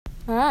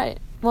Alright,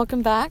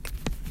 welcome back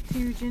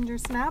to Ginger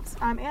Snaps.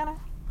 I'm Anna.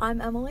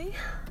 I'm Emily.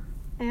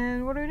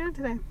 And what are we doing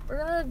today? We're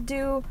gonna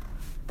do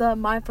the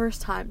my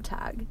first time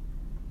tag.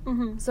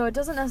 Mm-hmm. So it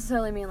doesn't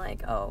necessarily mean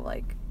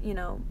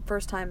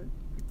first time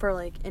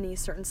for any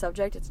certain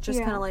subject. It's just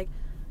kind of like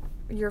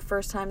your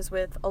first times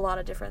with a lot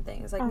of different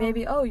things. Like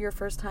maybe, your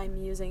first time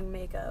using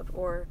makeup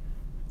or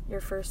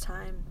your first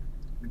time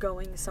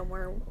going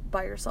somewhere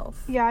by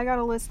yourself. Yeah, I got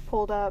a list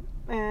pulled up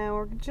and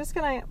we're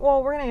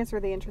gonna answer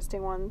the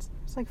interesting ones.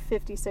 It's like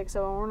 56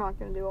 of them. We're not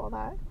gonna do all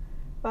that.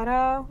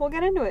 But we'll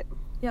get into it.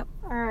 Yep.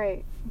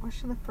 Alright, what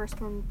should the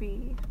first one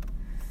be?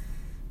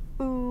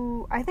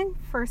 Ooh, I think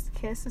first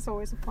kiss is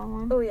always a fun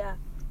one. Oh yeah.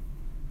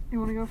 You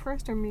want to go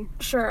first or me?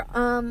 Sure.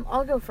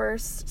 I'll go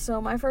first. So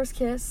my first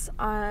kiss,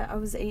 I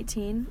was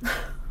 18,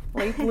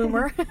 late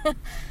bloomer.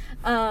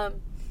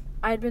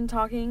 I'd been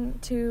talking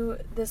to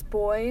this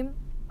boy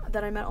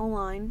that I met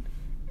online,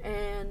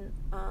 and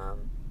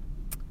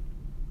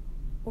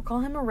we'll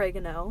call him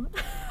Oregano.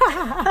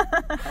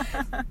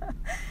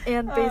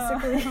 And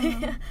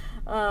basically,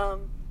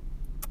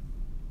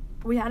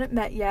 we hadn't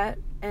met yet,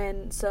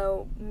 and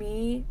so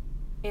me,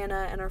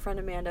 Anna, and our friend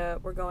Amanda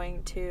were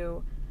going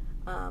to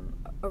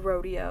a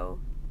rodeo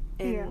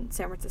in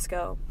San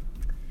Francisco,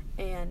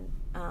 and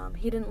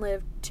he didn't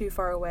live too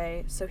far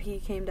away, so he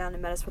came down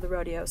and met us for the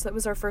rodeo. So that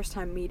was our first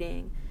time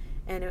meeting,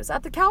 and it was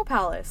at the Cow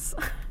Palace.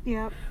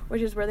 Yep.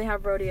 Which is where they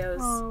have rodeos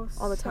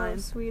all the time.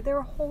 So sweet. They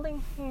were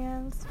holding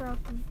hands throughout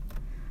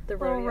the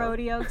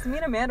rodeo. Because me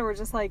and Amanda were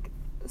just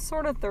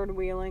sort of third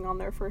wheeling on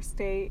their first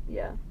date.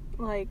 Yeah.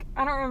 I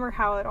don't remember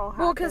how it all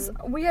happened. Well, because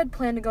we had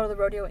planned to go to the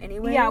rodeo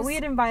anyways. Yeah, we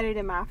had invited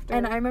him after.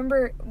 And I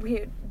remember we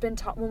had been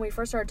when we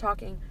first started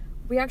talking,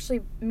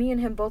 me and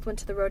him both went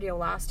to the rodeo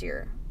last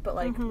year, but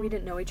we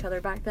didn't know each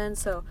other back then,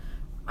 so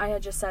I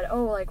had just said,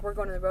 we're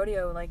going to the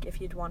rodeo, if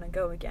you'd want to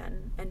go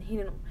again. And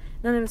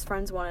none of his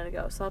friends wanted to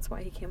go, so that's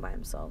why he came by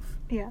himself.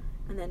 Yeah.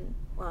 And then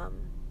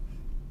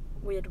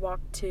we had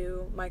walked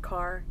to my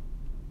car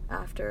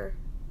after,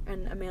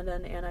 and Amanda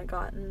and Anna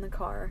got in the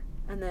car,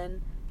 and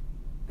then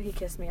he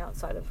kissed me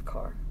outside of the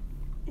car.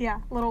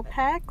 Yeah, little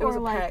peck It was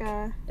a peck.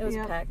 It was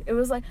a peck. It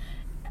was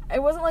it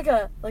wasn't like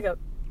a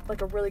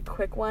really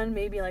quick one,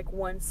 maybe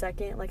 1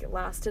 second, it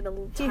lasted a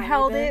little tiny bit. He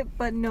held it,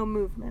 but no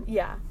movement.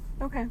 Yeah.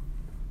 Okay.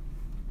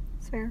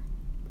 It's fair.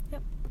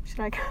 Yep. Should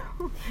I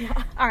go?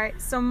 Yeah. Alright,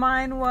 so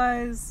mine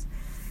was,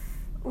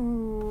 I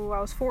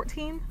was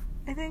 14,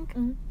 I think.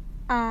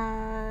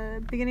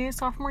 Mm-hmm. Beginning of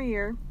sophomore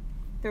year,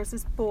 there was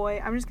this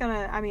boy,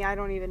 I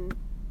don't even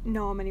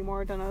know him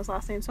anymore, don't know his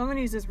last name, so I'm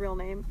gonna use his real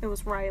name. It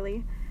was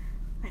Riley,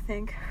 I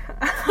think.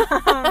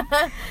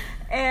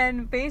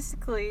 And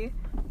basically,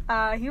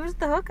 he was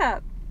the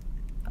hookup.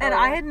 And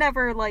I had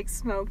never,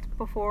 smoked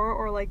before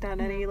or,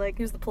 done any,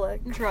 he was the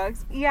plug.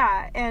 drugs.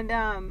 Yeah,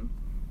 and,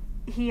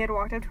 he had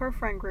walked up to our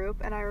friend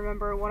group, and I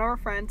remember one of our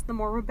friends, the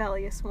more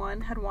rebellious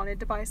one, had wanted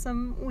to buy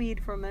some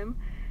weed from him,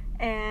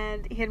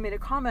 and he had made a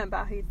comment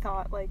about how he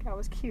thought, I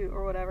was cute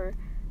or whatever.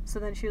 So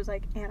then she was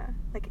like, Anna,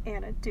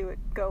 do it,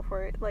 go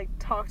for it,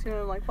 talk to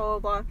him, blah, blah,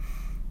 blah.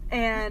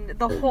 And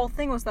the whole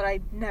thing was that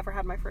I never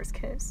had my first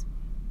kiss.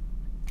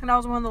 And I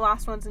was one of the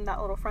last ones in that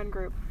little friend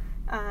group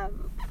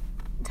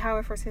to have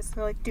my first kiss.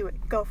 They're like, do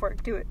it, go for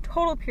it, do it.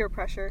 Total peer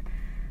pressure.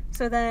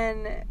 So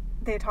then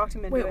they talked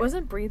him into it. Wait,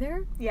 wasn't Bree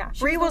there? Yeah,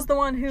 Bree was the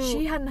one who...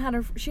 She didn't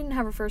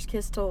have her first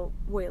kiss till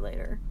way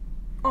later.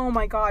 Oh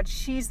my god,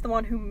 she's the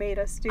one who made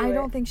us do it. I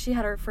don't think she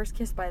had her first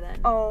kiss by then.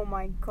 Oh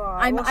my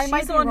god.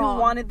 She's the one who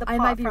wanted the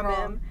pot from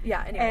him.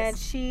 Yeah, anyways. And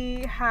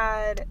she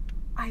had...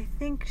 I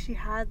think she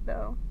had,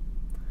 though.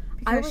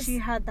 Because she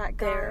had that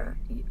guy. There.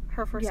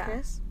 Her first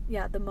kiss?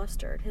 Yeah, the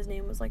mustard. His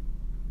name was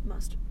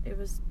mustard. It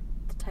was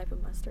the type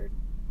of mustard.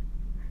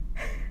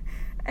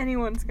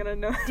 Anyone's gonna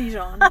know.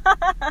 Dijon.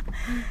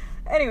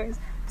 Anyways,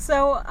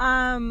 so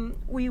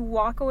we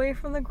walk away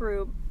from the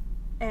group,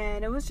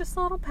 and it was just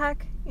a little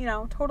peck,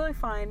 totally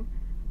fine.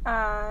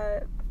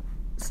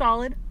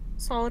 Solid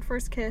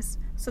first kiss.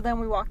 So then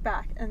we walk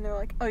back, and they're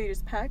like, oh, you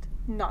just pecked?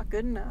 Not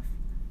good enough.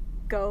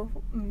 Go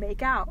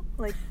make out.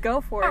 Go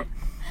for it.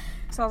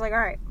 So I was like,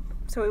 alright.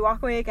 So we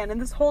walk away again,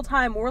 and this whole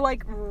time we're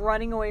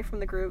running away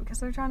from the group because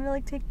they're trying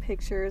to take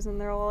pictures, and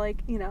they're all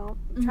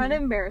trying to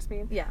embarrass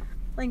me. Yeah.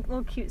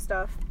 Little cute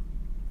stuff.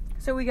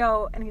 So we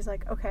go, and he's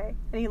like, okay.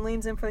 And he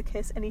leans in for the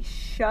kiss, and he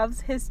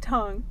shoves his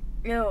tongue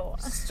Ew.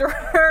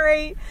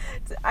 straight.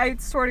 I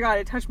swear to God,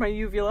 it touched my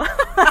uvula.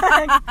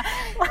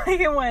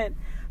 It went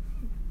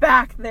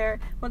back there.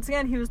 Once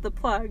again, he was the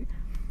plug.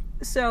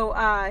 So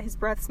his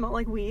breath smelled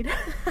like weed.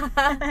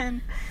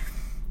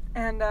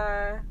 and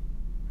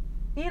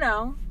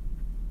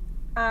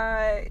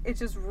it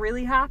just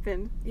really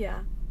happened.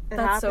 Yeah. It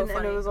That's happened, so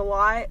funny. and it was a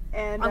lot.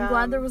 And I'm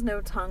glad there was no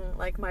tongue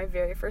my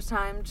very first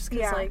time, just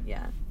because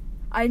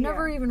I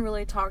never even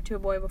really talked to a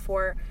boy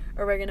before.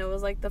 Oregano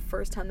was the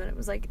first time that it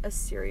was a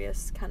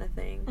serious kind of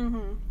thing.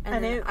 Mm-hmm.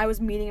 And then I was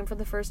meeting him for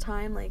the first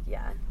time. Oh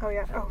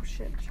yeah. Oh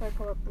shit. Should I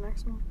pull up the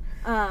next one?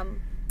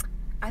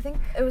 I think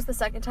it was the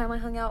second time I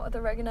hung out with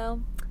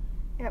Oregano,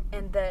 Yep.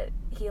 And that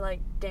he, like,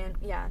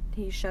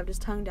 he shoved his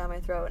tongue down my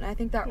throat. And I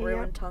think that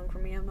ruined tongue for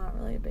me. I'm not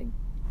really a big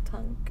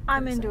tongue person.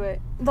 I'm into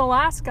it. The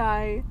last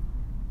guy,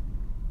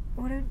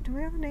 do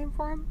we have a name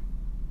for him?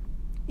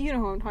 You know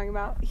who I'm talking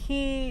about.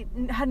 He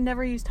had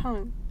never used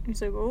tongue.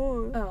 He's like,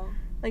 oh.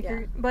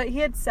 Like, but he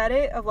had said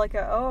it of, like,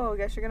 I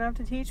guess you're gonna have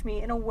to teach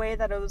me, in a way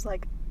that it was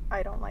like,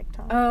 I don't like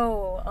tongue.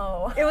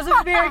 Oh. It was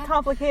a very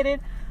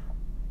complicated,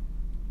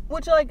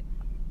 which, like,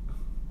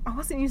 I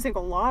wasn't using a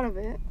lot of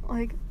it.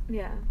 Like,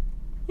 yeah.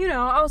 You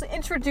know, I was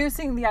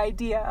introducing the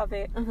idea of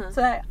it,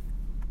 so that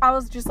I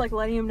was just, like,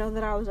 letting him know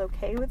that I was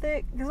okay with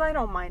it, because I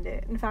don't mind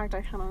it. In fact,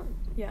 I kind of,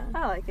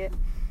 I like it.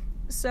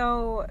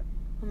 So,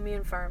 me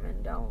and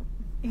Fireman don't.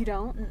 You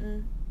don't?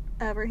 Mm-mm.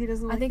 Ever? He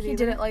doesn't like it. I think he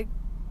did it, like,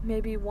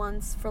 maybe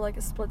once for, like,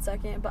 a split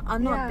second, but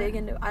I'm not big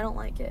into it. I don't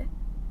like it.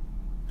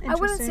 I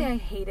wouldn't say I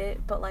hate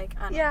it, but, like,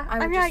 I don't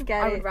know. I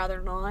get it. I would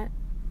rather not.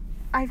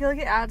 I feel like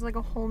it adds, like,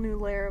 a whole new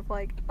layer of,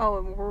 like,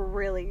 we're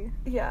really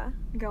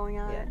going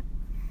at it.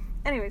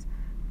 Anyways,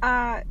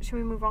 should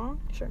we move on?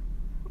 Sure.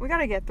 We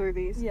gotta get through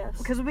these. Yes.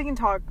 Because we can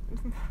talk,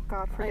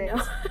 God, for days.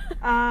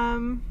 I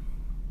know.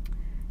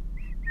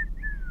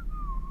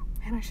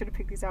 Man, I should have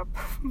picked these up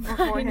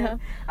beforehand.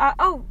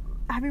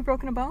 Have you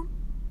broken a bone?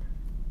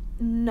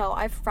 No,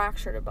 I've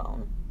fractured a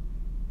bone.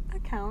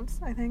 That counts,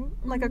 I think.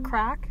 Like a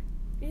crack?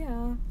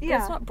 Yeah. But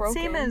it's not broken.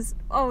 Same as,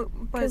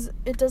 because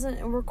it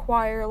doesn't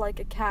require, like,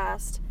 a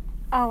cast.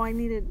 Oh, I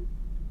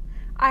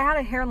had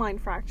a hairline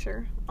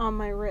fracture on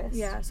my wrist.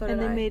 Yeah, so did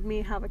I. And they made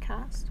me have a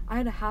cast. I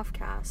had a half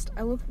cast.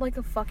 I looked like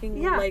a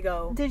fucking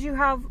Lego. Did you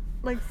have,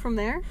 like, from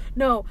there?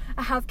 No,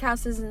 a half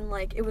cast isn't,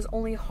 like, it was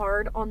only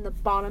hard on the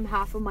bottom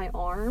half of my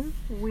arm.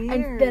 Weird.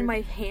 And then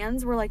my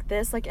hands were like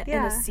this, like, in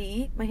a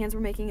C. My hands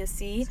were making a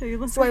C. So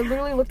I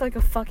literally looked like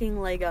a fucking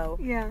Lego.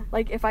 Yeah.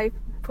 Like, if I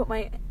put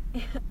my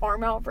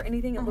arm out for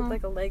anything, it looked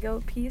like a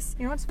Lego piece.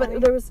 You know what's funny?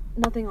 But there was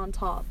nothing on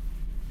top.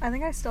 I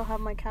think I still have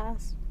my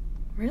cast.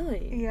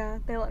 Really? Yeah,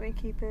 they let me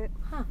keep it.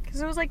 Huh.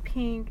 Because it was, like,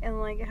 pink, and,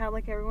 like, it had,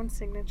 like, everyone's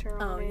signature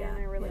on it, and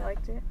I really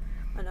liked it.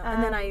 I know.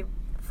 And then I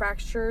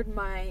fractured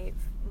my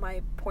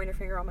pointer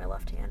finger on my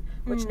left hand,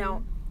 which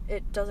now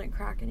it doesn't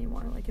crack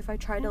anymore. Like, if I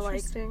try to,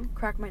 like,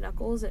 crack my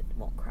knuckles, it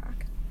won't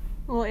crack.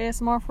 A little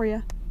ASMR for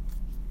you.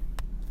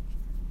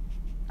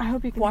 I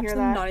hope you can Watch hear them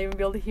that. not even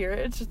be able to hear it.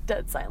 It's just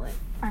dead silent.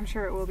 I'm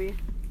sure it will be.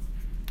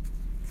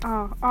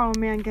 Oh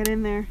man, get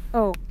in there.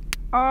 Oh.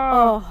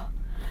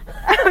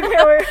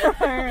 Okay,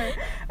 wait.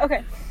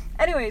 Okay.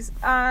 Anyways,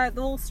 the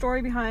little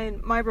story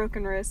behind my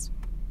broken wrist.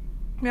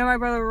 Me and my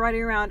brother were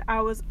riding around.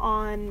 I was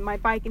on my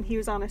bike and he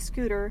was on a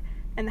scooter.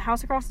 And the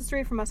house across the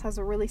street from us has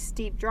a really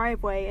steep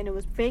driveway, and it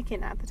was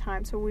vacant at the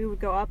time. So we would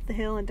go up the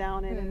hill and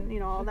down it, and,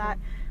 you know, all that.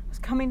 I was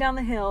coming down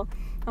the hill.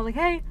 I was like,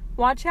 hey,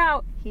 watch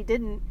out. He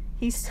didn't.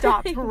 He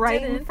stopped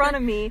in front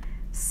of me,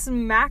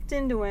 smacked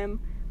into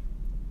him.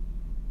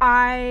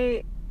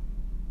 The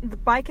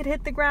bike had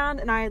hit the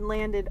ground, and I had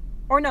landed.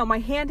 Or no, my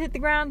hand hit the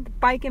ground, the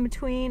bike in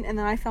between, and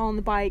then I fell on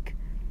the bike.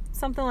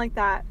 Something like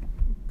that.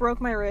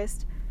 Broke my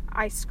wrist.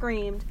 I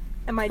screamed.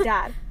 And my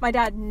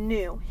dad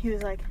knew. He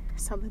was like,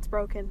 something's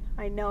broken.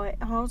 I know it.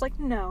 And I was like,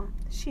 no,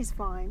 she's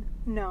fine.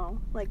 No,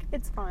 like,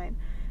 it's fine.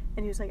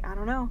 And he was like, I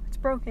don't know. It's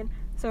broken.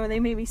 So they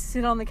made me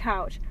sit on the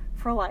couch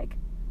for like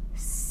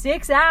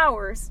 6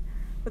 hours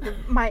with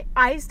my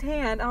iced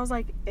hand. I was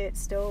like, it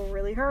still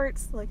really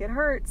hurts. Like, it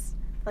hurts.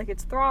 Like,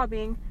 it's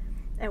throbbing.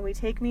 And we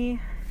take me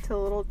to a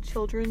little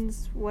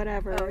children's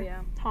whatever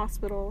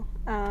hospital.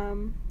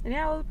 And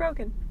yeah, it was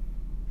broken.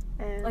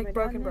 And like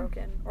broken,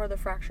 or the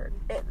fractured.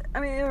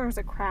 There was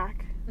a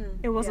crack.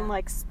 It wasn't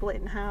like split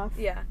in half.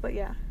 Yeah. But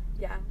yeah.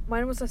 Yeah.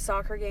 Mine was a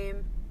soccer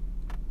game,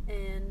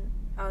 and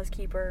I was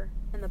keeper,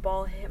 and the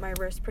ball hit my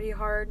wrist pretty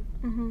hard.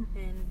 Mm-hmm.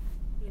 And,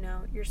 you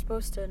know, you're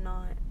supposed to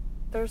not.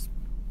 There's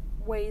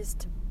ways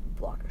to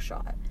block a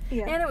shot.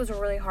 Yeah. And it was a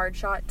really hard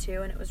shot,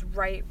 too, and it was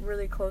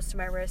really close to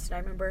my wrist. And I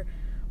remember,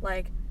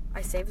 like,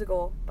 I saved the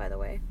goal, by the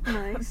way.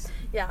 Nice.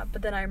 Yeah,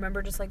 but then I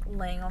remember just, like,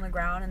 laying on the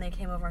ground, and they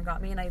came over and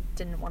got me, and I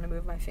didn't want to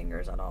move my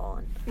fingers at all.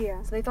 And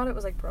yeah. So they thought it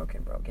was, like,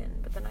 broken,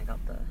 but then I got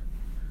the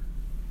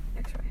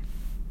x-ray.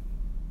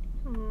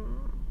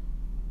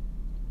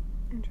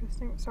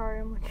 Interesting. Sorry,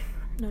 I'm looking.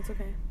 No, it's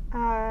okay.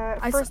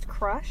 First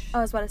crush? I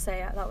was about to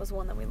say, that was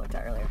one that we looked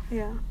at earlier.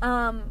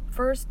 Yeah.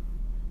 First,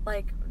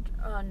 like,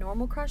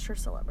 normal crush or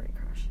celebrity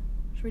crush?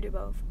 Should we do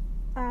both?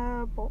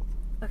 Both.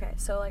 Okay,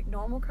 so, like,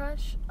 normal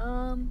crush,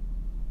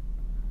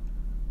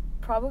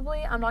 probably,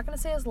 I'm not going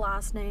to say his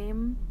last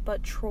name,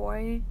 but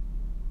Troy.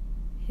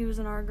 He was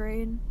in our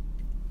grade.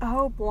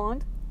 Oh,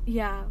 blonde?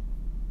 Yeah.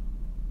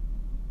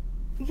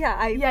 Yeah,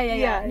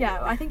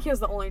 I think he was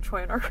the only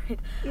Troy in our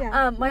grade.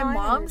 Yeah. My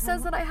mom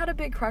says that I had a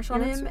big crush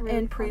on him really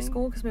in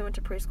preschool because we went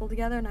to preschool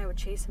together and I would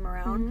chase him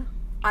around.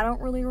 Mm-hmm. I don't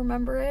really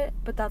remember it,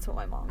 but that's what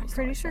my mom was. I'm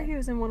pretty sure he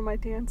was in one of my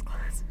dance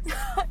classes.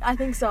 I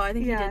think so. I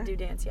think he did do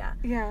dance, yeah.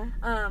 Yeah.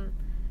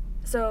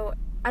 So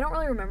I don't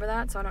really remember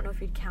that, so I don't know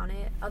if you'd count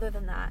it. Other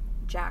than that,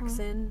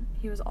 Jackson,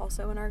 he was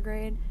also in our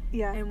grade.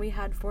 Yeah. And we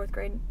had 4th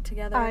grade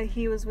together.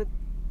 He was with...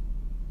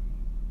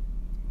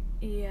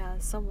 Yeah,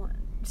 someone.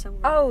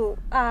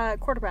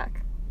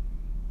 Quarterback.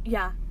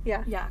 Yeah.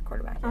 Yeah. Yeah,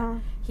 quarterback. Yeah.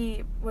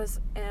 He was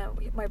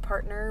my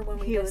partner when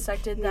we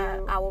dissected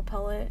that owl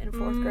pellet in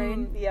 4th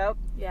grade. Yep.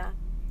 Yeah.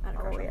 I had a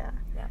crush on him.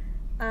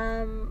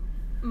 Yeah.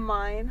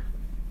 Mine,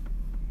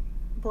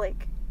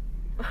 Blake.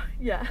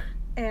 Yeah.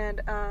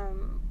 And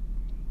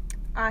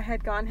I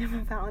had gotten him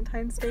a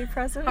Valentine's Day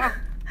present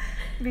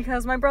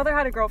because my brother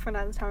had a girlfriend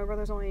at the time. My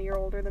brother's only a year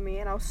older than me,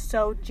 and I was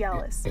so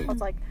jealous. I was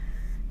like,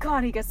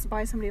 God, he gets to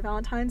buy somebody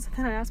Valentine's. And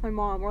then I asked my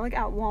mom, we're like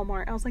at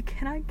Walmart. I was like,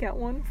 can I get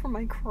one for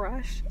my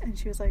crush? And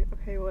she was like,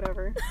 okay,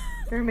 whatever.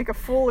 You're gonna make a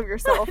fool of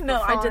yourself.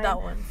 No, I did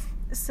that once.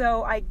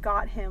 So I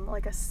got him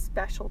like a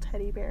special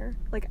teddy bear.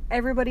 Like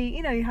everybody,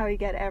 you know how you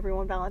get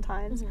everyone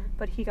Valentine's,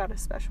 but he got a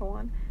special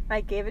one. And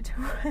I gave it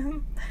to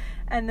him.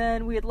 And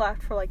then we had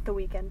left for like the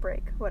weekend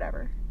break,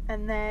 whatever.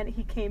 And then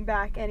he came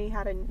back and he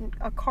had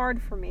a card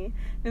for me.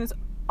 It was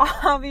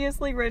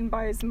obviously written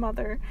by his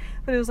mother,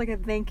 but it was like a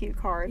thank you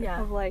card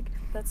of like,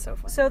 that's so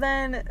funny. So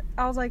then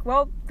I was like,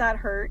 well, that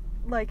hurt.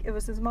 Like it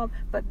was his mom.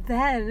 But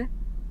then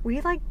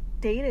we like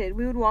dated.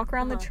 We would walk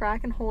around the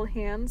track and hold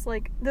hands.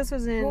 Like this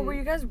was in. Well, were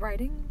you guys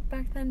writing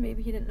back then?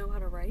 Maybe he didn't know how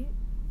to write.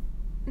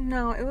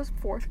 No, it was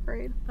 4th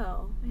grade.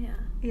 Oh, yeah.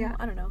 Yeah. Well,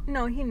 I don't know.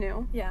 No, he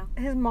knew. Yeah.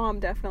 His mom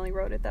definitely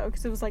wrote it, though,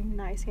 because it was, like,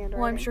 nice handwriting.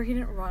 Well, I'm sure he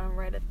didn't run and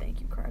write a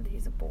thank you card.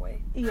 He's a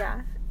boy.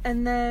 Yeah.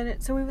 And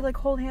then, so we would, like,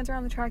 hold hands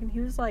around the track, and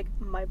he was, like,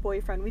 my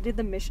boyfriend. We did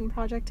the mission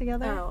project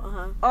together.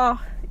 Oh,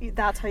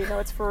 that's how you know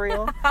it's for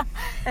real.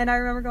 And I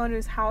remember going to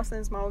his house, and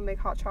his mom would make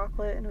hot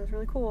chocolate, and it was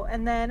really cool.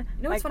 And then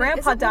my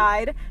grandpa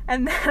died,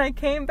 and then I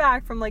came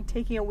back from, like,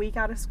 taking a week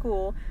out of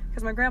school,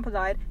 because my grandpa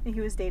died, and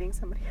he was dating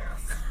somebody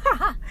else.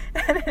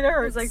 And it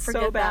hurts like,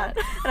 so bad.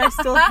 And I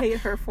still hate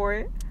her for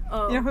it.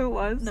 Oh. You know who it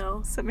was?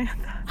 No.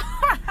 Samantha.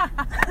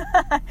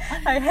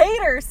 I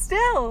hate her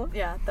still.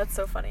 Yeah, that's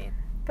so funny.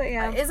 But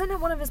yeah. Isn't it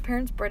one of his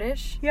parents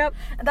British? Yep.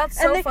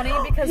 That's so funny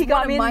because he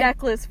got me a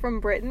necklace from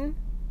Britain.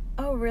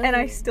 Oh, really? And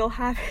I still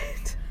have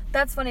it.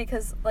 That's funny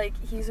because, like,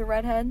 he's a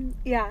redhead.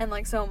 Yeah. And,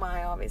 like, so am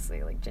I,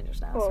 obviously, like, ginger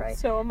snaps, right?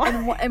 So am I.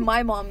 And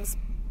my mom's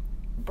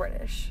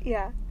British.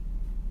 Yeah.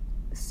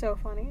 So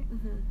funny.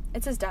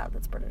 It's his dad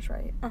that's British,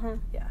 right?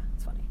 Yeah,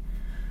 it's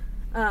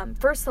funny.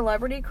 First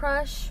celebrity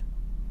crush.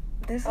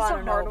 This is a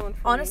hard one for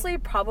me. Honestly,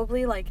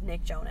 probably like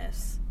Nick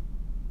Jonas.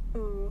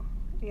 Ooh,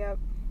 yep.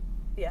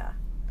 Yeah.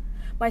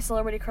 My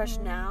celebrity crush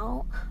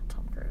now,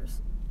 Tom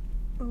Cruise.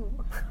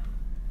 Ooh.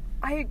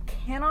 I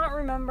cannot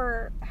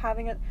remember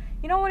having a...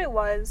 You know what it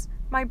was?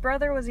 My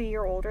brother was a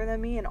year older than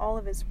me, and all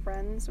of his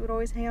friends would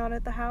always hang out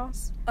at the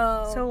house.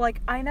 Oh. So,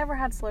 like, I never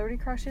had celebrity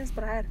crushes,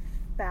 but I had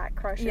fat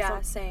crushes. Yeah,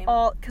 like, same.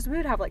 Because we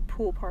would have, like,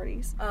 pool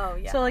parties. Oh,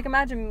 yeah. So, like,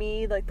 imagine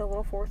me, like, the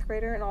little 4th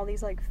grader, and all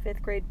these, like,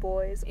 5th grade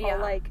boys all,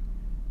 like,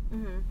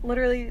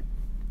 literally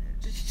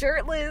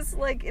shirtless,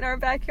 like, in our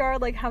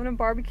backyard, like, having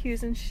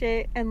barbecues and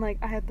shit, and, like,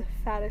 I had the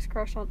fattest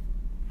crush on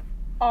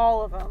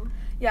all of them.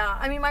 Yeah,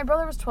 I mean, my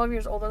brother was 12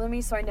 years older than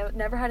me, so I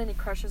never had any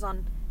crushes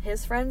on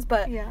his friends,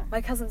 but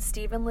my cousin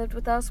Steven lived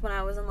with us when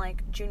I was in,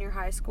 like, junior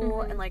high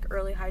school and, like,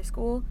 early high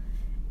school,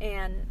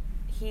 and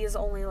he's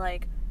only,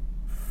 like,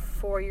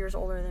 4 years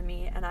older than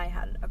me, and I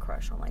had a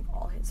crush on, like,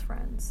 all his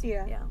friends.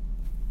 Yeah.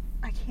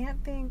 I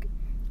can't think...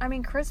 I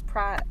mean, Chris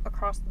Pratt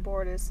across the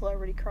board is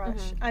celebrity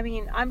crush. I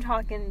mean, I'm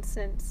talking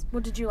since...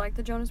 Well, did you like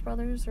the Jonas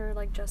Brothers or,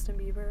 like, Justin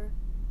Bieber?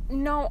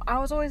 No, I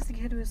was always the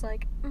kid who was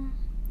like,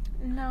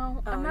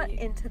 no, I'm not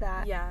into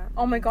that. Yeah.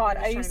 Oh my god,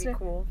 I used to...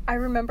 Cool. I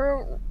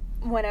remember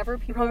whenever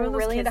people were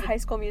really into High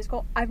School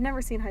Musical... I've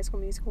never seen High School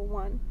Musical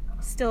 1.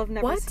 Still have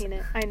never seen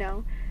it. I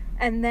know.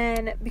 And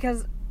then,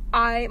 because...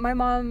 my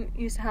mom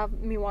used to have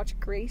me watch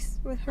Grease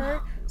with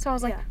her, so I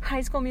was like, High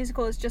School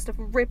Musical is just a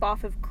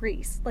rip-off of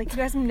Grease. Like, you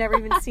guys have never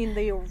even seen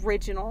the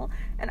original,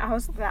 and I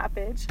was that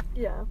bitch.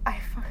 Yeah.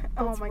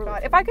 Oh my god.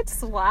 Funny. If I could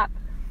slap,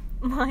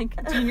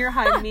 like, junior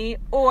high me,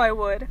 I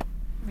would.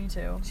 Me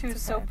too. She was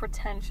so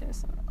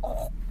pretentious.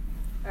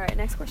 Alright,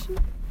 next question.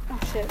 Oh,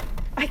 shit.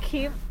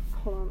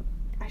 Hold on.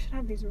 I should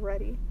have these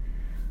ready.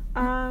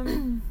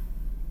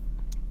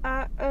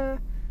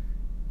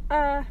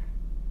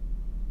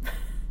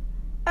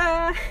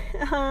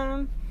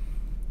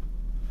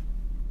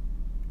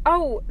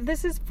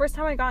 This is first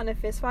time I got in a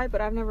fist fight, but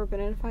I've never been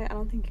in a fight. I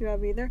don't think you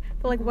have either.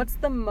 But, like, what's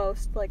the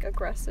most, like,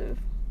 aggressive?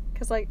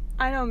 Because, like,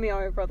 I know me and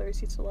my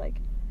brothers used to, like...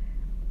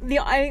 The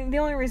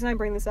only reason I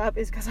bring this up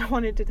is because I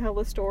wanted to tell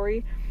the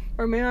story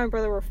where me and my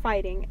brother were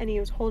fighting, and he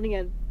was holding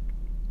a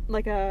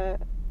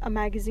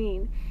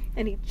magazine,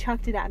 and he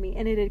chucked it at me,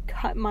 and it had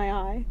cut my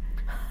eye.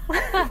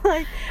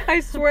 Like,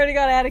 I swear to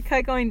God, I had a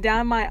cut going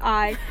down my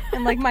eye,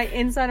 and, like, my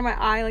inside of my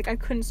eye, like, I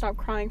couldn't stop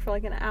crying for,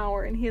 like, an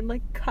hour, and he had,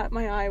 like, cut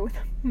my eye with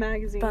a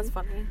magazine. That's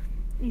funny.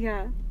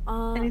 Yeah.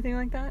 Anything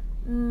like that?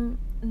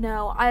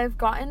 No, I've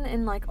gotten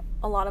in, like,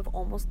 a lot of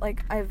almost,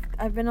 like,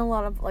 I've been in a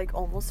lot of, like,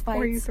 almost fights.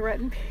 Where you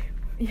threaten people.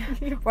 Yeah,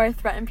 where I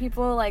threaten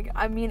people. Like,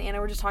 me and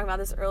Anna were just talking about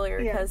this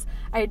earlier, because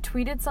I had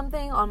tweeted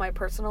something on my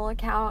personal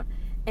account,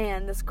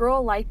 and this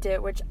girl liked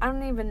it, which I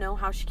don't even know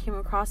how she came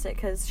across it,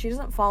 because she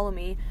doesn't follow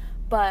me,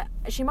 but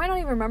she might not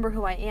even remember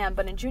who I am.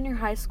 But in junior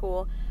high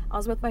school, I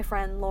was with my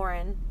friend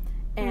Lauren,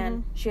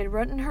 and she had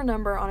written her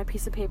number on a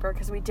piece of paper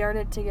because we dared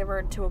it to give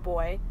her to a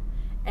boy,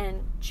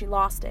 and she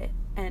lost it.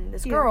 And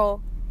this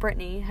girl,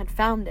 Brittany, had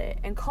found it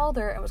and called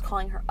her and was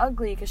calling her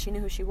ugly because she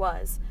knew who she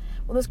was.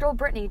 Well, this girl,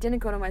 Brittany, didn't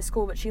go to my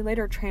school, but she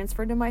later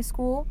transferred to my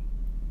school.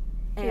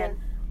 And,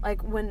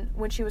 like,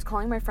 when she was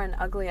calling my friend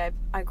ugly,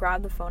 I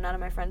grabbed the phone out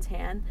of my friend's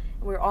hand,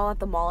 and we were all at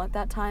the mall at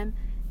that time,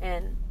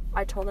 and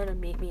I told her to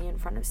meet me in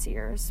front of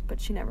Sears, but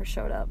she never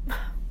showed up.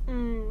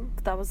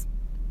 But that was...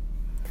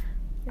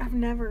 I've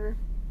never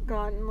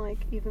gotten, like,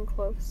 even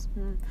close.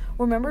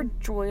 Remember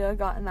Julia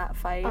got in that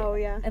fight? Oh,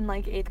 yeah. In,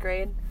 like, 8th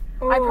grade?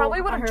 Oh, I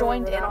probably would have I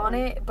joined in remember that on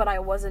one. it, but I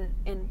wasn't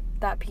in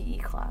that PE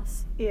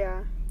class.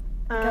 Yeah.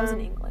 I think I was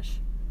in English.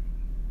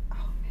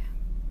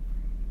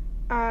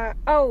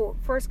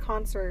 First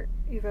concert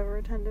you've ever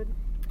attended?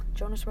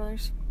 Jonas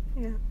Brothers?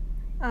 Yeah.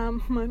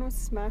 Mine was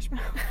Smash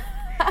Mouth.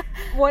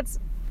 What's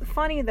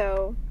funny,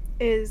 though,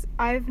 is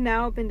I've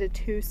now been to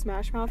 2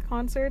 Smash Mouth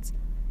concerts.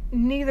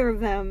 Neither of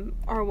them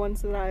are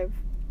ones that I've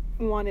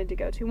wanted to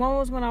go to. One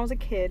was when I was a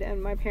kid,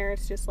 and my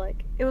parents just,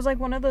 like... It was, like,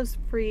 one of those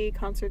free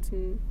concerts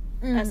in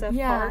SF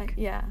Park.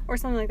 Yeah. Or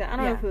something like that. I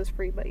don't know if it was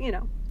free, but, you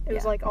know. It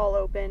was, like, all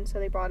open, so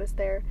they brought us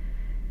there.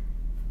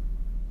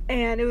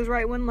 And it was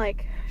right when,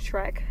 like,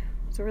 Shrek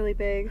was really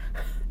big.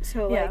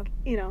 So, like,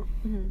 you know.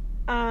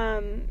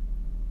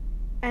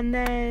 And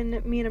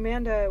then me and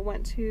Amanda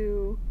went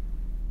to,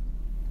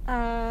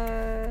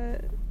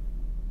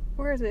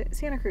 where is it?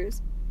 Santa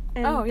Cruz.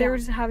 And they were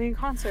just having a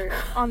concert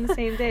on the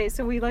same day.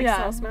 So we, like,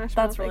 saw Smash Mouth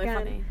that's really again.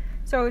 funny.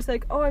 So I was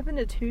like, oh, I've been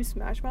to 2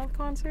 Smash Mouth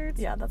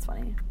concerts? Yeah, that's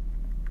funny.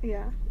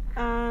 Yeah.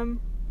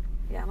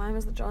 Yeah, mine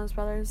was the Jonas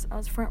Brothers. I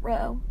was front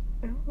row.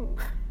 Oh.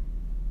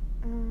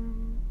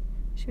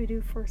 Should we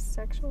do first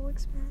sexual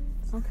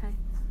experience? Okay.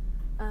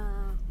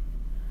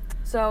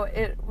 So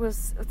it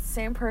was the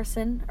same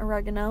person,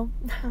 Oregano,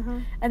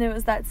 and it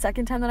was that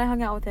second time that I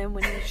hung out with him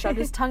when he shoved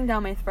his tongue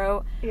down my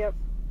throat. Yep.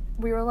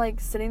 We were, like,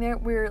 sitting there,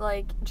 we were,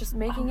 like, just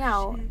making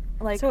out. Shit.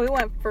 Like, so we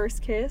went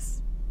first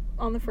kiss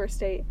on the first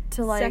date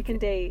to, like, second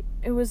date.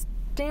 It was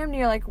damn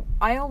near, like,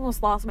 I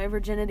almost lost my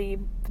virginity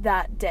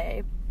that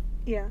day.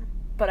 Yeah.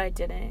 But I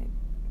didn't,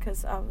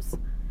 because I was...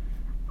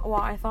 Well,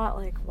 I thought,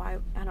 like, why...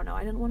 I don't know.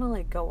 I didn't want to,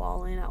 like, go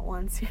all in at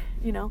once,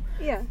 you know?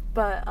 Yeah.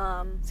 But,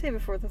 Save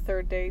it for the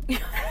third date.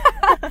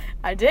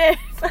 I did.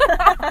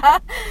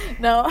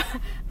 No.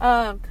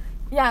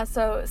 Yeah,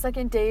 so,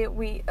 second date,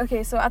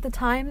 okay, so at the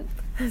time...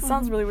 It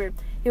sounds really weird.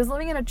 He was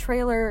living in a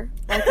trailer,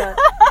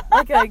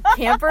 like a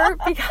camper,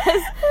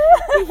 because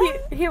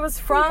he was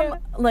from,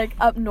 like,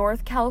 up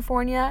north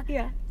California.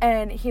 Yeah.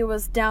 And he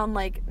was down,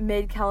 like,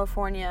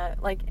 mid-California,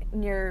 like,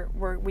 near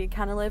where we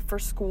kind of live for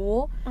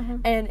school.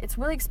 And it's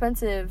really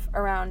expensive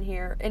around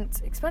here. And it's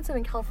expensive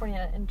in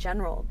California in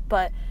general,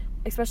 but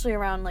especially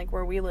around, like,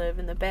 where we live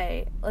in the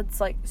Bay.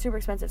 It's, like, super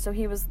expensive. So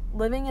he was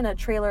living in a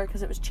trailer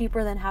because it was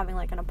cheaper than having,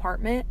 like, an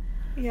apartment.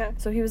 Yeah.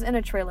 So he was in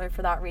a trailer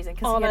for that reason.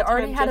 Because he had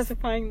already had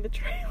justifying the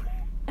trailer.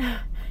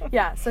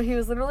 Yeah, so he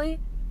was literally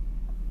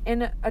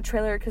in a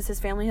trailer because his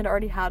family had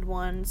already had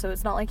one. So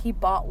it's not like he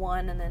bought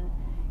one and then,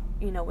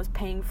 you know, was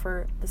paying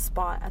for the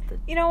spot at the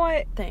you know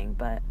what thing.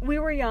 But we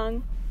were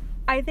young.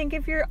 I think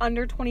if you're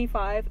under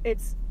 25,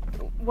 it's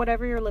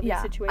whatever your living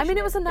situation. I mean,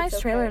 it was a nice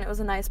it's trailer okay. and it was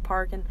a nice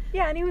park, and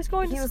and he was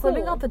going to he was school.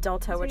 living off the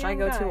Delta, which I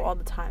go to all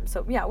the time.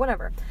 So yeah,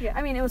 whatever. Yeah.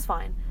 I mean, it was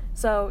fine.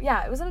 So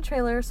yeah, it was in a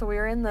trailer. So we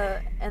were in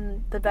the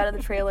bed of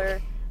the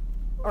trailer.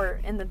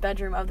 Or in the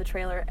bedroom of the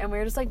trailer, and we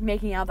were just, like,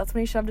 making out. That's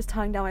when he shoved his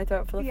tongue down my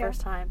throat for the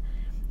first time.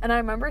 And I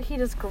remember he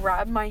just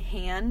grabbed my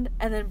hand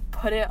and then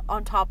put it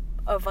on top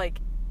of, like,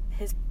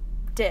 his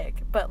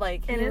dick. But,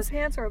 like, in his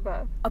pants or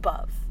above?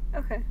 Above.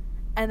 Okay.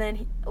 And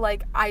then,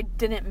 I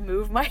didn't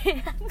move my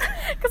hand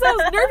because I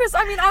was nervous.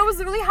 I mean, I was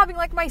really having,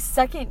 like, my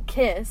second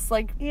kiss.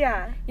 Like,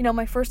 yeah. You know,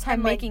 my first time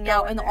and, like, making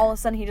out, and then all of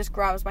a sudden he just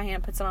grabs my hand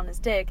and puts it on his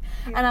dick.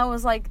 Yeah. And I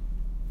was like...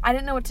 I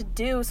didn't know what to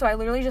do, so I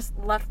literally just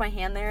left my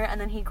hand there,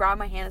 and then he grabbed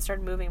my hand and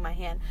started moving my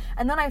hand.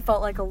 And then I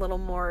felt, like, a little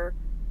more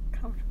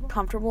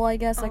comfortable, I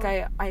guess. Like,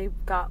 I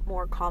got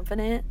more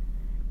confident,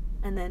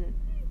 and then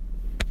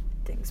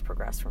things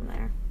progressed from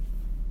there.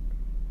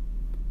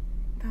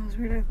 That was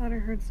weird. I thought I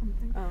heard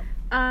something. Oh.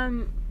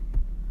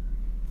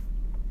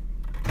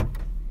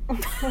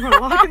 We're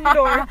locking the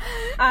door.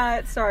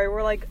 Sorry,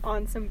 we're, like,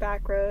 on some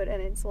back road,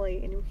 and it's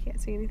late, and we can't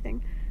see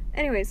anything.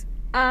 Anyways,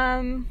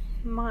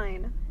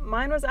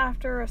 Mine was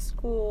after a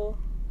school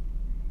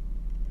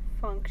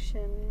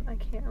function. I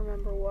can't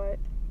remember what.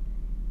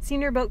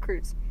 Senior boat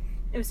cruise.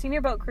 It was senior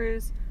boat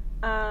cruise.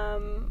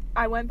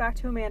 I went back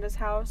to Amanda's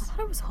house. I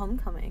thought it was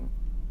homecoming.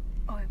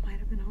 Oh, it might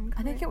have been homecoming.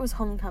 I think it was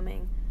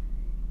homecoming.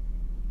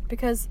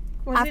 Because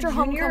was after it junior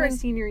homecoming or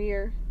senior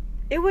year?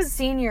 It was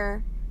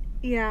senior.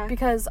 Yeah.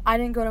 Because I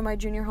didn't go to my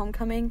junior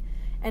homecoming,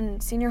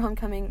 and senior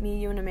homecoming, me,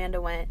 you, and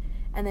Amanda went,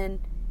 and then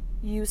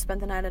you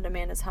spent the night at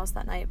Amanda's house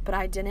that night, but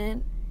I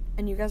didn't.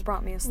 And you guys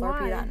brought me a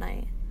Slurpee that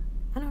night.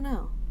 I don't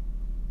know.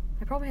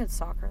 I probably had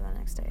soccer the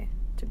next day,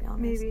 to be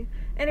honest. Maybe.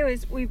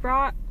 Anyways, we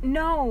brought...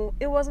 No,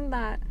 it wasn't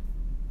that.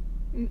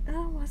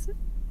 Oh, was it?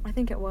 I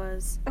think it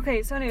was.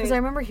 Okay, so anyways... Because I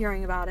remember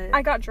hearing about it.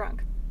 I got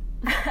drunk.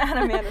 at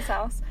Amanda's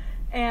house.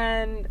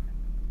 And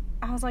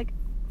I was like,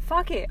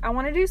 fuck it. I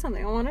want to do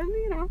something. I want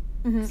to,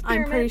 Mm-hmm.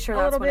 I'm pretty sure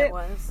that's what it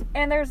was.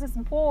 And there's this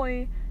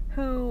boy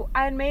who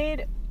I had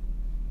made,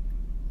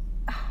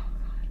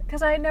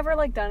 because I had never,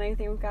 like, done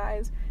anything with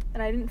guys,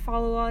 and I didn't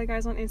follow a lot of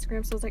guys on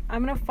Instagram, so I was like,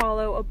 I'm going to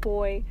follow a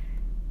boy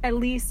at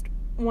least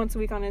once a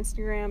week on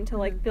Instagram to,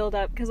 like, build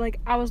up, because, like,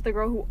 I was the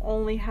girl who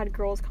only had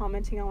girls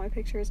commenting on my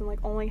pictures and, like,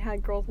 only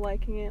had girls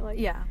liking it. Like,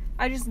 yeah.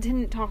 I just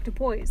didn't talk to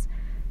boys.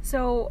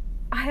 So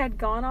I had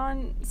gone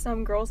on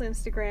some girl's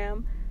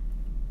Instagram,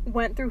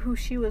 went through who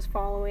she was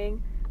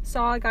following,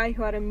 saw a guy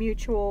who had a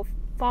mutual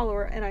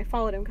follower, and I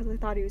followed him because I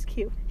thought he was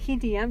cute. He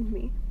DM'd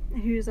me,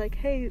 and he was like,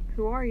 hey,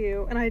 who are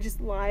you? And I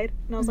just lied,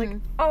 and I was like,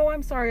 oh,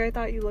 I'm sorry, I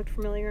thought you looked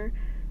familiar,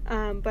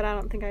 but I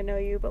don't think I know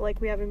you, but, like,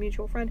 we have a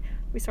mutual friend.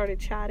 We started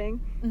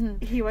chatting.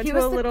 He went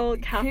to a little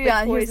Catholic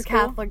boys'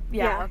 school.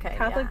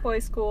 Catholic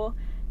boys' school,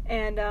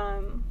 and,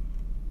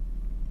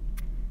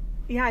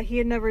 he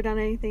had never done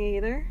anything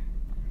either,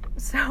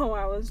 so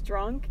I was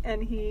drunk,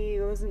 and he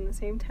was in the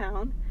same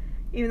town,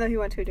 even though he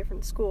went to a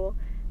different school.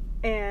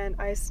 And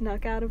I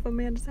snuck out of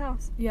Amanda's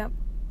house. Yep.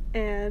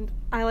 And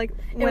I, like,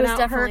 went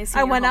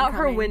out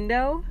her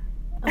window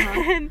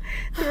and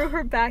through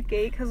her back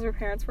gate because her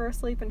parents were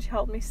asleep, and she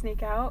helped me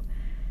sneak out.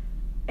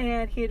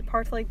 And he had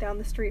parked, like, down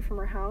the street from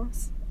her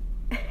house.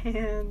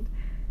 And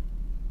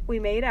we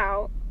made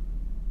out.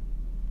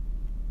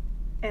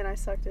 And I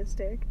sucked his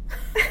dick.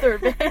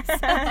 Third base.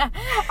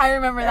 I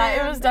remember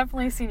that. It was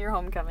definitely senior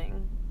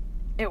homecoming.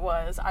 It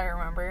was. I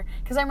remember.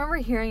 Because I remember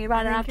hearing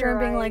about it after and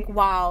being like,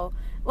 wow.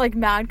 Like,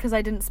 mad because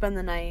I didn't spend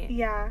the night.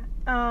 Yeah.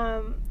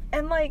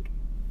 And, like,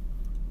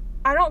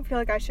 I don't feel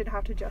like I should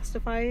have to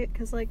justify it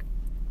because, like,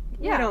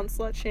 we don't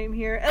slut shame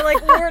here. And,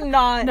 like, we're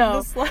not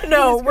the slut.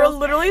 No, we're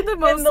literally the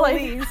most,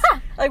 least.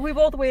 Like, we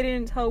both waited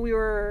until we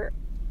were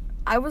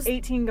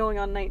 18 going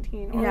on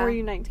 19. Or were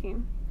you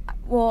 19?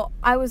 Well,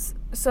 I was,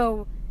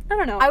 so... I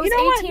don't know. I was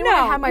 18 when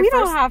I had my first... We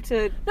don't have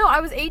to... No, I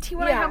was 18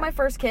 when I had my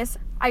first kiss.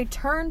 I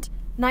turned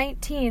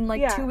 19,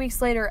 2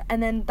 weeks later,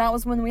 and then that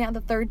was when we had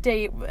the third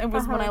date. It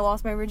was when I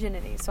lost my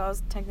virginity, so I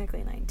was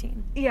technically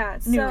 19. Yeah,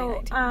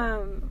 so,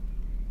 19.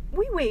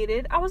 We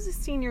waited. I was a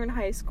senior in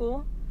high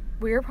school.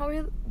 We were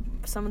probably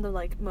some of the,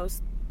 like,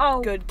 most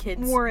good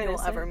kids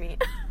you'll ever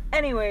meet.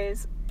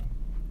 Anyways,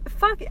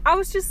 fuck it. I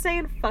was just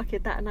saying fuck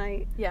it that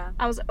night. Yeah.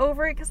 I was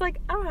over it, because, like,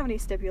 I don't have any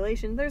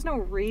stipulations. There's no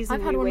reason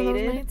I've had one of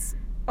those nights.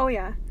 Oh,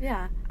 yeah.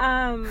 Yeah.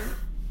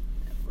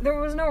 There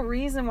was no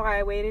reason why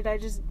I waited. I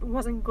just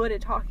wasn't good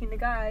at talking to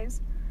guys.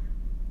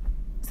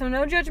 So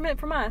no judgment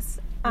from us.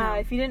 No.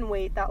 If you didn't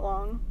wait that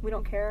long, we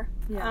don't care.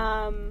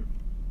 Yeah.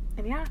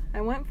 And yeah,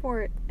 I went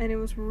for it, and it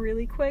was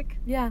really quick.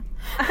 Yeah.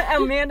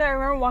 Amanda, I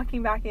remember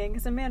walking back in,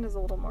 because Amanda's a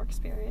little more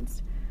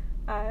experienced.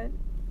 And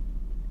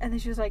then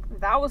she was like,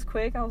 that was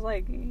quick. I was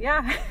like,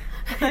 yeah.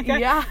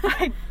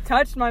 I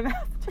touched my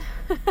mouth.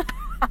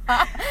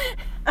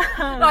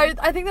 No,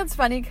 I think that's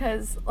funny,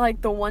 because,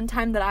 like, the one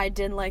time that I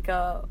did, like,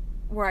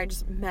 where I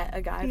just met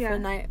a guy for the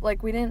night,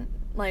 like, we didn't,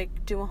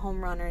 like, do a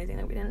home run or anything,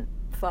 like, we didn't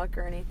fuck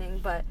or anything,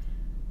 but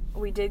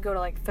we did go to,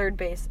 like, third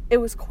base. It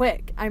was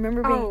quick. I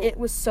remember it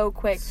was so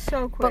quick.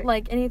 So quick. But,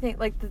 like, anything,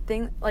 like, the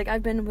thing, like,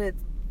 I've been with,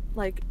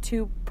 like,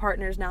 2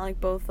 partners now, like,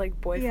 both, like,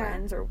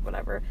 boyfriends or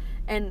whatever,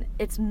 and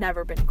it's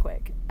never been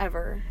quick,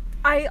 ever.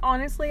 I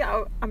honestly,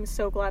 I'm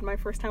so glad my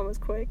first time was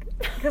quick,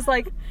 because,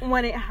 like,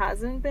 when it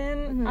hasn't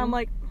been, I'm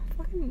like,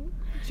 fucking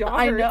joggers.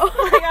 I know.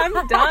 Like,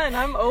 I'm done.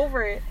 I'm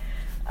over it.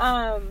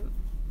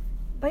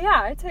 But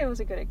yeah, I'd say it was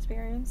a good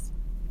experience.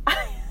 I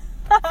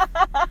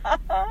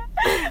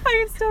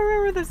can still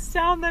remember the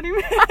sound that he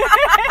made.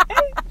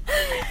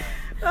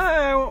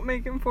 I won't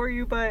make him for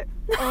you, but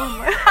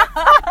Alright,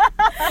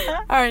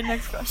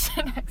 next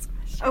question.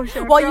 Oh,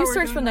 sure. While you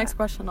search for the next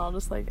question, I'll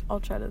just, like,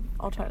 I'll try to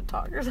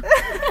talk or something.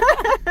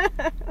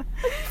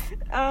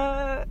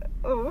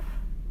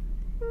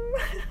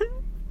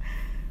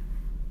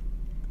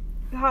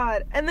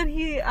 God. And then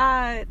he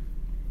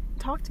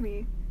talked to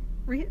me.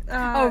 It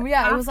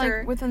after. was,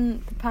 like,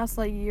 within the past,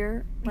 like,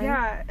 year. Like,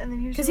 yeah, and then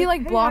he was because he,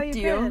 like, hey, blocked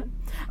you.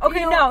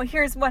 Okay, no,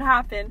 here's what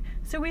happened.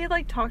 So we had,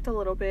 like, talked a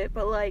little bit,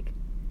 but, like,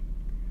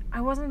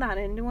 I wasn't that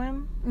into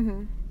him.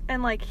 Mm-hmm.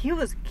 And, like, he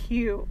was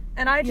cute.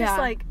 And I just,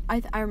 like...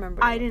 I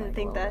remember. I didn't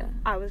think that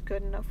I was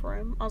good enough for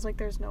him. I was like,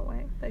 there's no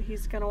way that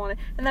he's gonna want it.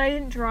 And then I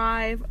didn't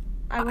drive.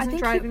 I wasn't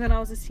driving when I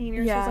was a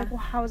senior, so I was like, well,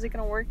 how is it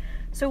gonna work?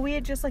 So we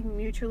had just, like,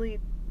 mutually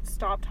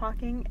stopped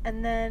talking,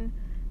 and then,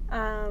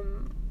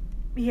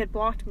 he had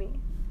blocked me.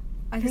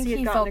 I think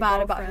he felt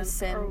bad about his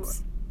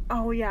sins.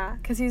 Oh, yeah.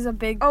 Because he's a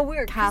big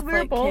Catholic we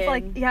were both, kid.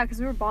 like, yeah, because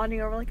we were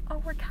bonding over, like,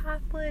 oh, we're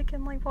Catholic,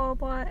 and, like, blah,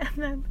 blah, blah. And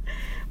then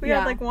we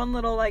had, like, one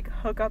little, like,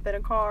 hookup in a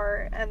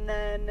car, and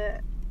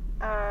then,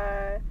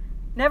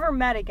 never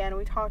met again.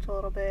 We talked a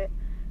little bit.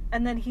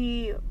 And then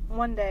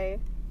one day...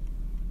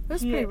 It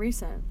was pretty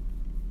recent.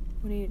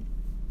 When he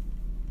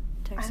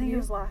texted you? I think it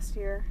was last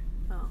year.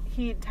 Oh.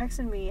 He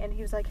texted me, and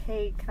he was like,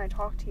 hey, can I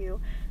talk to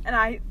you? And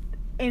I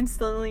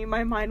instantly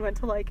my mind went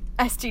to, like,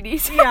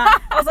 STDs. yeah.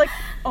 I was like,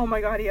 oh my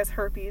god, he has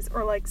herpes,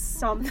 or, like,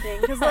 something.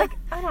 Because, like,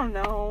 I don't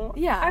know.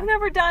 Yeah. I've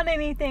never done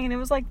anything, and it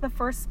was, like, the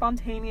first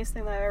spontaneous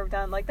thing that I've ever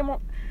done. Like, the more,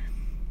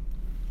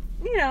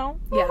 you know,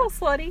 a little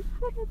slutty,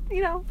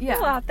 you know, a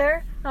little out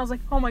there. And I was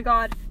like, oh my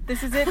god,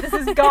 this is it. This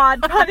is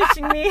God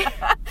punishing me.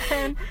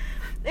 And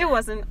it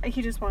wasn't.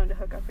 He just wanted to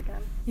hook up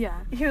again. Yeah.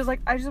 He was like,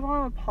 I just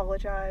want to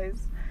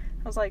apologize.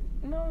 I was like,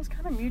 no, it's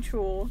kind of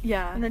mutual.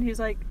 Yeah. And then he was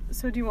like,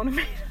 so do you want to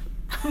meet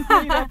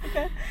up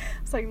again?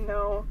 I was like,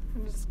 no,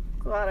 I'm just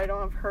glad I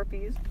don't have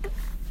herpes.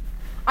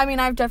 I mean,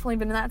 I've definitely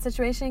been in that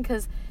situation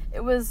because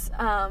it was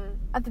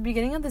at the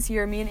beginning of this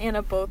year, me and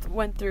Anna both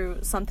went through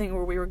something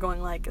where we were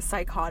going, like,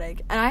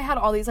 psychotic. And I had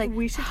all these, like,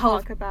 we should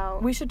talk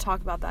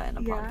about that in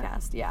a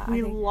podcast. Yeah.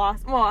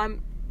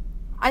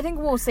 I think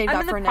we'll save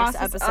that for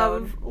next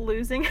episode. Of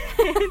losing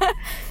it.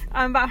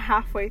 I'm about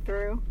halfway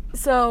through.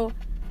 So,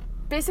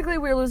 basically,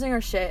 we were losing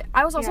our shit.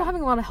 I was also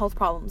having a lot of health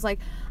problems. Like,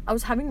 I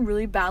was having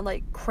really bad,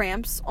 like,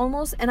 cramps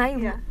almost. And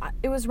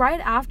it was right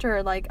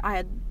after, like, I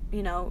had,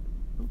 you know,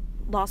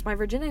 lost my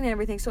virginity and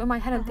everything. So, in my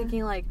head, I'm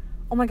thinking, like,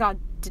 oh my god,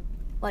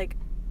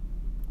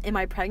 am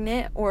I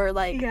pregnant? Or,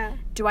 like,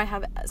 do I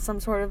have some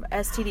sort of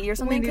STD or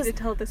something? We need to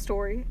tell the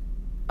story.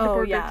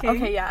 Oh, yeah. King.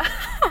 Okay, yeah.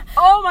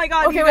 Oh my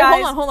god, okay, you wait,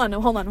 guys. hold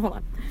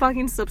on.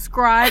 Fucking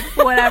subscribe,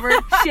 whatever.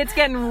 Shit's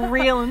getting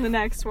real in the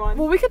next one.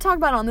 Well, we could talk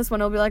about it on this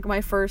one. It'll be like my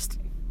first,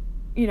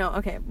 you know,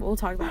 okay, we'll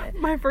talk about it.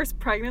 My first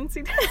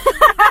pregnancy test.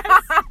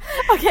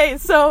 Okay,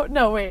 so,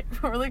 no, wait,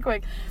 really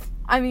quick.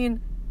 I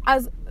mean,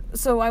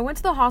 so I went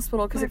to the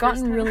hospital because it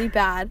gotten really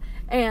bad,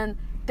 and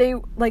they,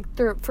 like,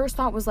 their first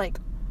thought was, like,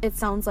 it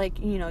sounds like,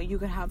 you know, you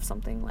could have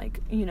something like,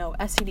 you know,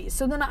 STDs.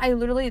 So then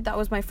that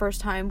was my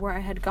first time where I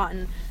had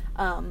gotten,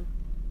 I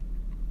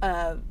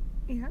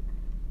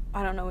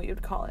don't know what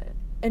you'd call it.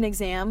 An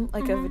exam,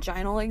 like a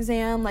vaginal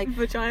exam, like...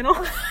 Vaginal?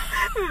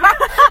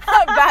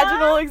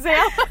 Vaginal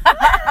exam.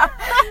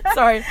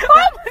 Sorry.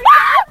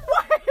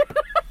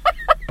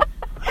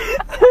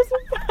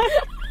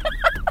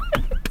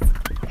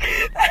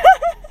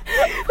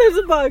 There's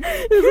a bug.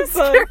 There's a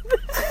bug.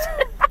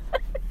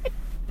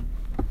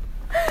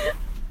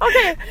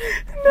 Okay.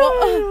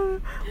 No.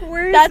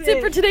 Well, that's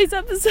it for today's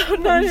episode.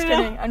 No, I'm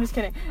just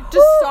kidding.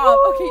 Just stop.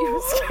 Okay,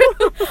 you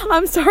scared.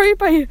 I'm sorry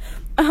if I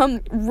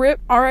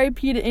rip RIP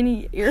to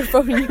any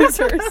earphone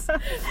users.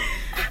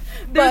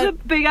 There's a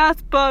big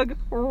ass bug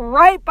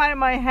right by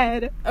my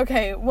head.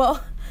 Okay,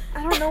 well,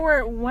 I don't know where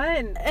it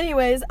went.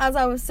 Anyways, as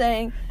I was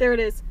saying, there it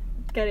is.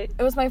 Get it.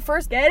 It was my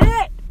first. Get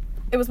it.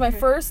 It was my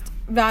first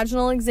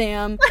vaginal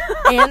exam,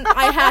 and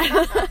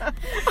I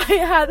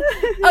had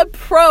a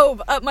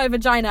probe up my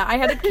vagina. I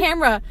had a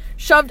camera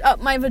shoved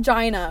up my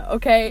vagina,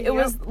 okay? It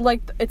was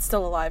like, it's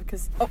still alive,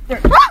 because, oh,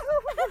 there.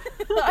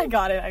 I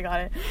got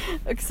it.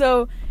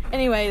 So,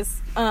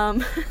 anyways,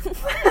 that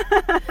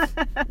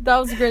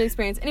was a great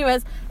experience.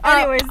 Anyways,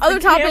 other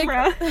topic.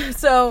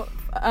 So,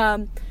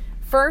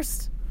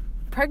 first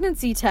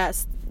pregnancy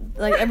test,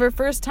 like,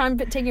 first time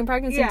taking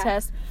pregnancy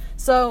test.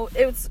 So,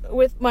 it's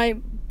with my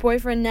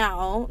boyfriend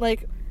now.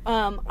 Like,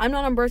 I'm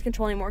not on birth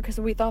control anymore because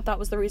we thought that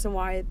was the reason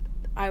why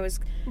I was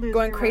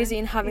going crazy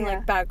and having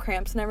like bad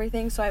cramps and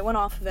everything. So I went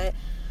off of it.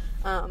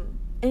 And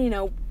you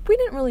know, we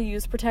didn't really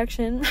use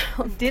protection.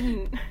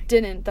 Didn't.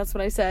 That's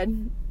what I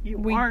said.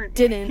 We aren't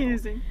didn't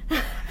using.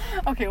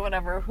 Okay,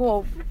 whatever.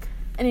 Well,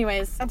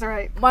 anyways, that's all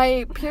right.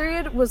 My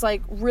period was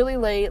like really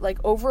late, like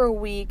over a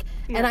week,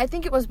 and I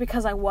think it was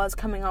because I was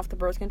coming off the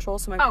birth control,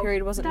 so my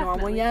period wasn't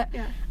normal yet.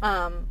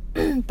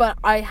 But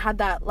I had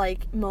that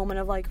like moment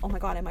of like, oh my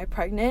god, am I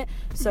pregnant?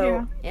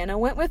 So Anna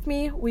went with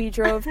me. We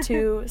drove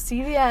to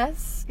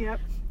CVS. Yep.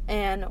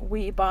 And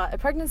we bought a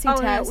pregnancy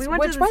test. Yeah. We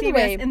went to the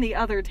CVS in the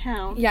other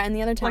town. Yeah, in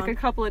the other town. Like a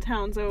couple of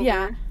towns over.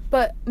 Yeah.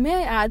 But may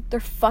I add,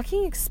 they're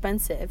fucking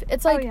expensive.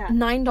 It's like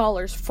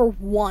 $9 for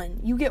one.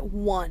 You get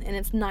one, and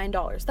it's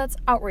 $9. That's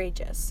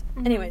outrageous.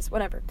 Mm-hmm. Anyways,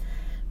 whatever.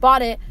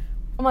 Bought it.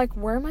 I'm like,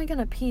 where am I going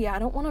to pee? I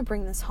don't want to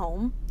bring this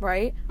home,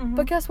 right? Mm-hmm.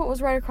 But guess what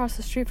was right across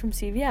the street from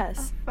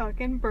CVS? A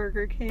fucking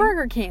Burger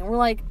King. We're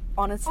like,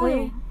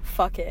 honestly,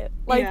 fuck it.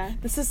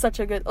 Like, this is such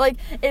a good... Like,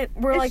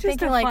 we're like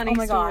thinking like, oh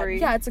my god.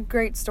 Yeah, it's a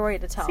great story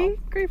to tell. See?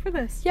 Great for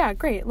this. Yeah,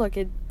 great. Look,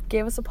 it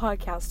gave us a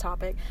podcast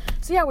topic.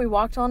 So yeah, we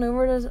walked on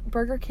over to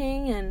Burger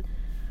King and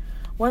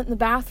went in the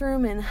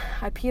bathroom, and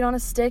I peed on a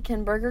stick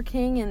in Burger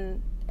King,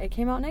 and it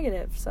came out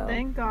negative. So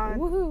thank God.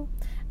 Woohoo.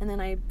 And then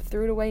I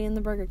threw it away in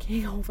the Burger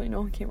King. Hopefully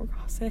no one came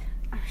across it.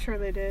 I'm sure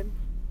they did.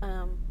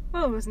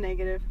 Well, it was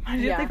negative.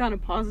 Imagine if they found a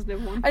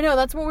positive one. I know,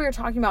 that's what we were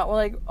talking about. We're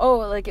like, oh,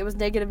 like, it was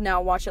negative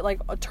now. Watch it,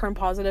 like, turn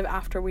positive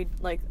after we,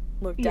 like,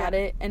 looked at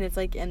it. And it's,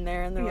 like, in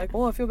there. And they're like,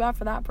 well, I feel bad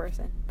for that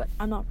person. But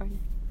I'm not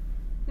pregnant.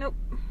 Nope.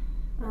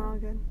 Oh,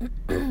 good.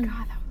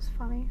 God, that was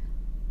funny.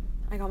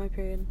 I got my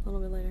period a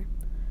little bit later.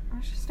 It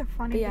was just a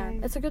funny day.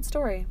 It's a good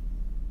story.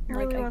 It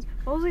really was.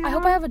 What was it? I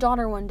hope I have a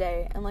daughter one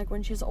day. And, like,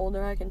 when she's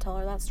older, I can tell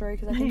her that story.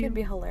 Because I think it'd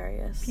be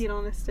hilarious. Peed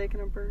on a stick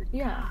and a bird.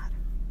 Yeah. God.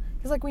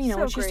 Because, like,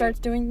 when she starts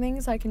doing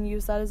things, I can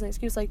use that as an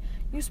excuse. Like,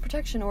 use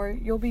protection or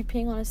you'll be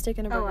peeing on a stick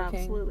in a Burger King.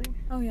 Oh, absolutely.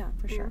 Oh, yeah,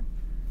 for sure.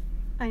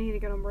 I need to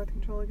get on birth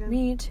control again.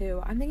 Me too.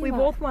 I'm thinking we about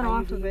both went IUD.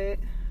 off of it.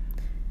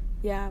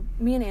 Yeah,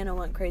 me and Anna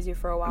went crazy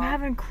for a while. I'm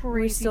having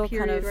crazy we still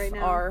period kind of right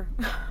now. are.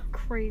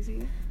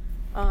 Crazy.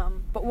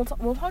 But we'll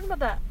talk about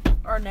that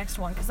our next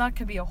one, because that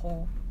could be a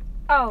whole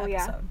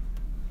episode.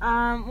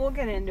 Yeah. We'll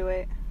get into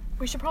it.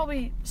 We should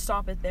probably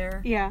stop it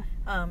there. Yeah.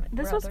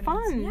 This was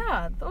fun.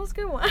 Yeah, that was a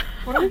good one.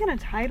 What are we gonna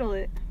title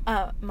it?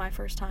 My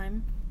first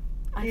time.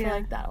 I feel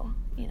like that'll,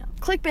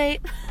 clickbait.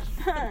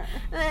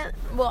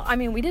 Well, I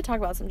mean, we did talk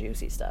about some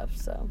juicy stuff,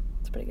 so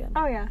it's pretty good.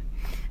 Oh yeah.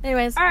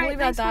 Anyways, all right, we'll leave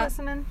it at that. Thanks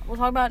for listening. We'll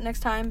talk about it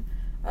next time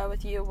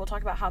with you. We'll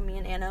talk about how me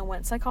and Anna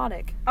went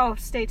psychotic. Oh,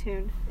 stay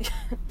tuned.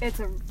 It's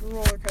a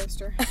roller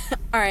coaster.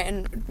 All right,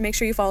 and make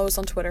sure you follow us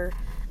on Twitter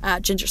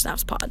at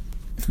GingerSnapsPod.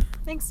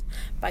 Thanks.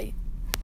 Bye.